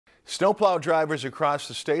Snowplow drivers across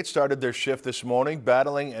the state started their shift this morning,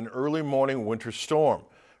 battling an early morning winter storm.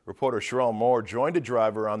 Reporter Sherelle Moore joined a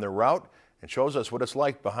driver on their route and shows us what it's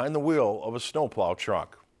like behind the wheel of a snowplow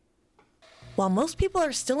truck. While most people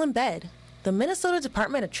are still in bed, the Minnesota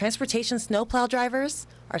Department of Transportation snowplow drivers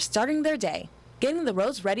are starting their day, getting the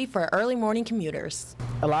roads ready for early morning commuters.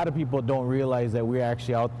 A lot of people don't realize that we're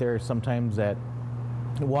actually out there sometimes at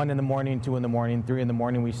 1 in the morning, 2 in the morning, 3 in the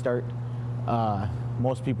morning we start.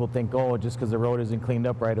 Most people think, oh, just because the road isn't cleaned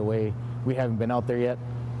up right away, we haven't been out there yet.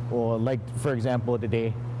 Well, like for example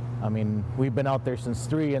today, I mean, we've been out there since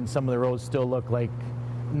 3 and some of the roads still look like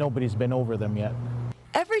nobody's been over them yet.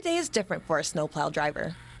 Every day is different for a snowplow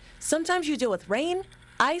driver. Sometimes you deal with rain,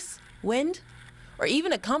 ice, wind, or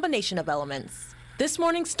even a combination of elements. This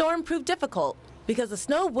morning's storm proved difficult because the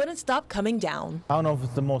snow wouldn't stop coming down. I don't know if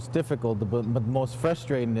it's the most difficult, but the most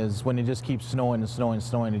frustrating is when it just keeps snowing and snowing and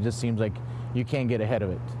snowing. It just seems like you can't get ahead of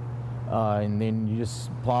it. And then you just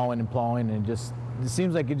plowing and plowing, and it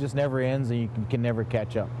seems like it just never ends and you can never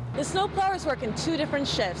catch up. The snowplowers work in 2 different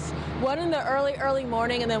shifts, one in the early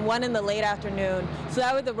morning and then one in the late afternoon. So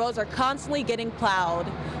that way the roads are constantly getting plowed.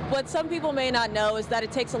 What some people may not know is that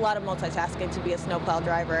it takes a lot of multitasking to be a snowplow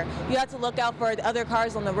driver. You have to look out for the other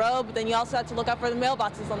cars on the road, but then you also have to look out for the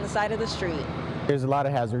mailboxes on the side of the street. There's a lot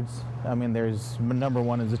of hazards. I mean, there's number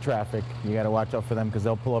one is the traffic. You got to watch out for them because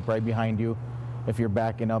they'll pull up right behind you if you're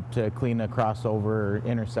backing up to clean a crossover or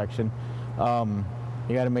intersection.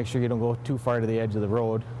 You got to make sure you don't go too far to the edge of the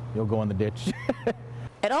road. You'll go in the ditch.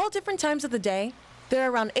 At all different times of the day, there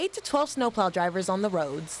are around 8 to 12 snowplow drivers on the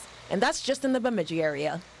roads, and that's just in the Bemidji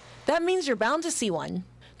area. That means you're bound to see one.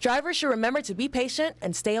 Drivers should remember to be patient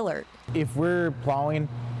and stay alert. If we're plowing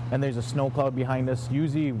and there's a snow cloud behind us,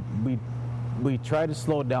 usually we try to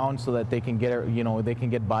slow down so that they can get, they can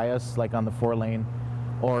get by us, like on the 4-lane,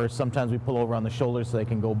 or sometimes we pull over on the shoulder so they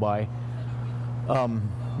can go by.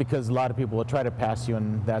 Because a lot of people will try to pass you,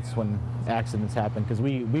 and that's when accidents happen, because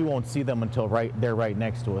we won't see them until they're right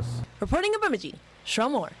next to us. Reporting in Bemidji,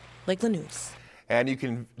 Sherelle Moore, Lakeland News. And you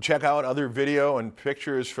can check out other video and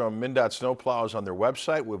pictures from MnDOT snowplows on their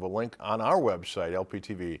website. We have a link on our website,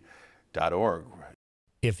 lptv.org.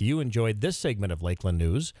 If you enjoyed this segment of Lakeland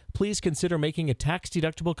News, please consider making a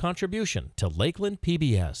tax-deductible contribution to Lakeland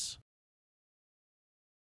PBS.